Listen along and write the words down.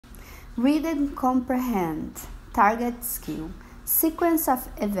Read and comprehend. Target skill. Sequence of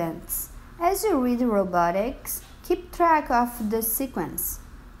events. As you read robotics, keep track of the sequence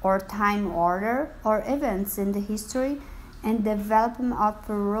or time order or events in the history and development of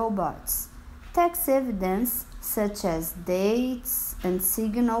robots. Text evidence such as dates and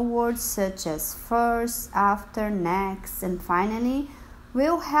signal words such as first, after, next, and finally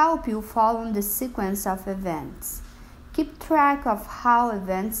will help you follow the sequence of events. Keep track of how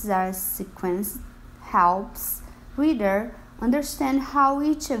events are sequenced helps reader understand how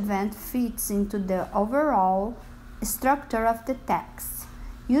each event fits into the overall structure of the text.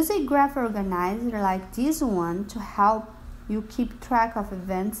 Use a graph organizer like this one to help you keep track of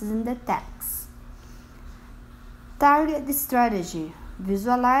events in the text. Target strategy.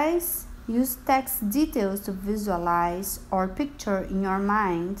 Visualize. Use text details to visualize or picture in your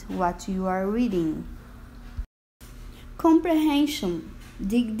mind what you are reading. Comprehension.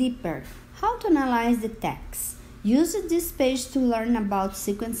 Dig deeper. How to analyze the text. Use this page to learn about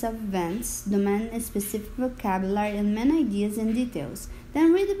sequence of events, domain-specific vocabulary, and main ideas and details.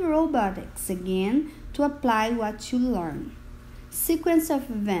 Then read robotics again to apply what you learn. Sequence of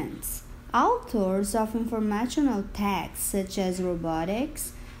events. Authors of informational texts, such as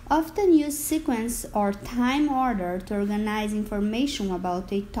robotics, often use sequence or time order to organize information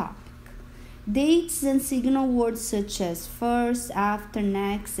about a topic. Dates and signal words such as first, after,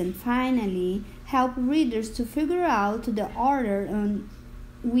 next, and finally help readers to figure out the order in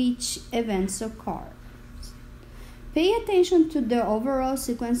which events occur. Pay attention to the overall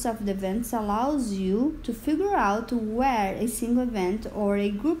sequence of the events allows you to figure out where a single event or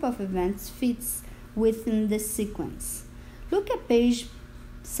a group of events fits within the sequence. Look at page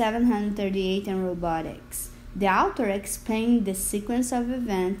 738 in robotics. The author explained the sequence of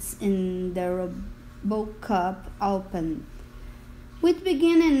events in the RoboCup Open, which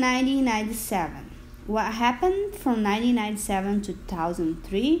began in 1997. What happened from 1997 to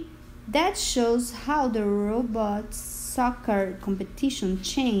 2003? That shows how the robot soccer competition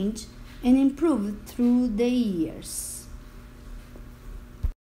changed and improved through the years.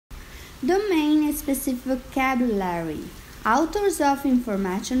 Domain-specific vocabulary. Authors of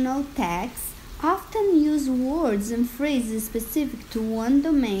informational texts often use words and phrases specific to one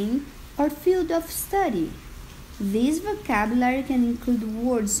domain or field of study. This vocabulary can include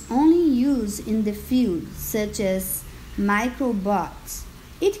words only used in the field, such as microbots.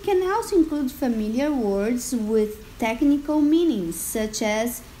 It can also include familiar words with technical meanings, such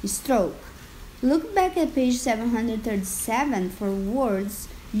as stroke. Look back at page 737 for words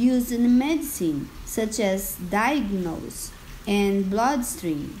used in medicine, such as diagnose and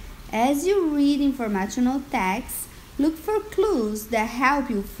bloodstream. As you read informational texts, look for clues that help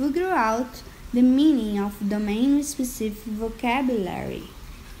you figure out the meaning of domain-specific vocabulary.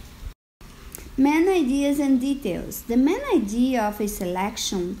 Main ideas and details. The main idea of a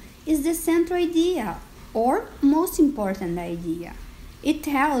selection is the central idea or most important idea. It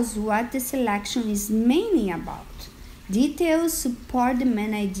tells what the selection is mainly about. Details support the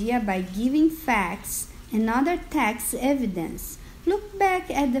main idea by giving facts and other text evidence. Look back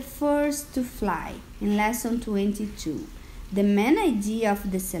at the first to fly in lesson 22. The main idea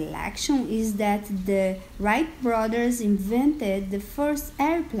of the selection is that the Wright brothers invented the first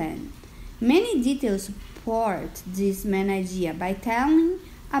airplane. Many details support this main idea by telling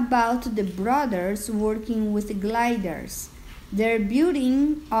about the brothers working with gliders, their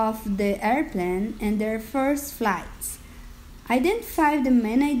building of the airplane, and their first flights. Identify the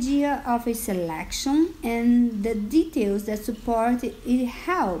main idea of a selection and the details that support it. It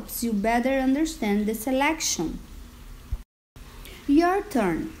helps you better understand the selection. Your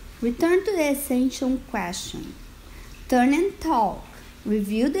turn. Return to the essential question. Turn and talk.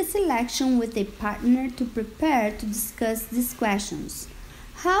 Review the selection with a partner to prepare to discuss these questions.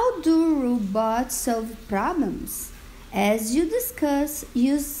 How do robots solve problems? As you discuss,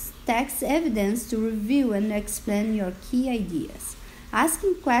 use text evidence to review and explain your key ideas.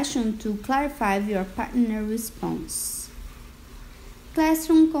 Asking questions to clarify your partner's response.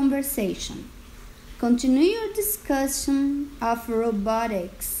 Classroom conversation. Continue your discussion of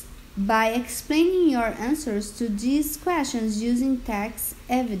robotics by explaining your answers to these questions using text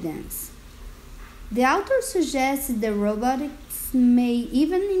evidence. The author suggests that robotics may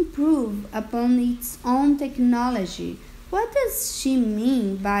even improve upon its own technology. What does she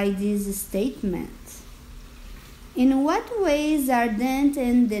mean by this statement? In what ways are Dent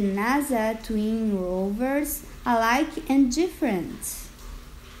and the NASA twin rovers alike and different?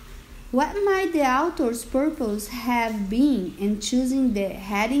 What might the author's purpose have been in choosing the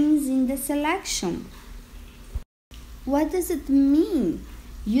headings in the selection? What does it mean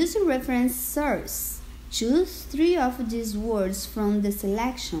Use a reference source. Choose 3 of these words from the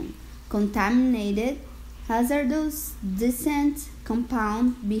selection: contaminated, hazardous, decent,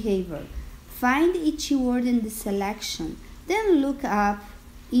 compound, behavior. Find each word in the selection, then look up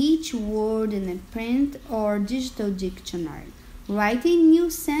each word in a print or digital dictionary. Write a new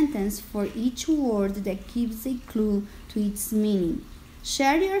sentence for each word that gives a clue to its meaning.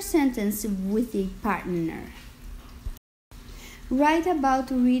 Share your sentence with a partner. Write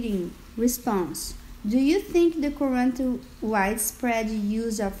about reading. Response: do you think the current widespread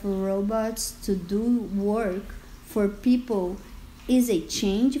use of robots to do work for people is a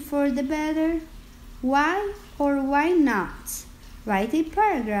change for the better? Why or why not? Write a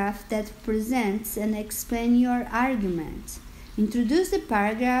paragraph that presents and explains your argument. Introduce the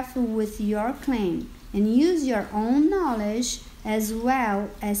paragraph with your claim and use your own knowledge as well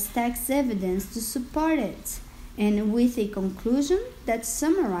as text evidence to support it, and with a conclusion that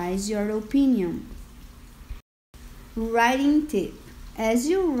summarizes your opinion. Writing tip: as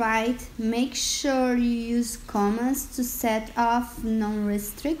you write, make sure you use commas to set off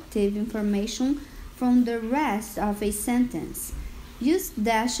non-restrictive information from the rest of a sentence. Use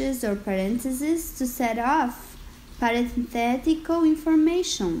dashes or parentheses to set off parenthetical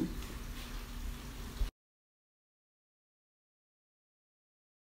information.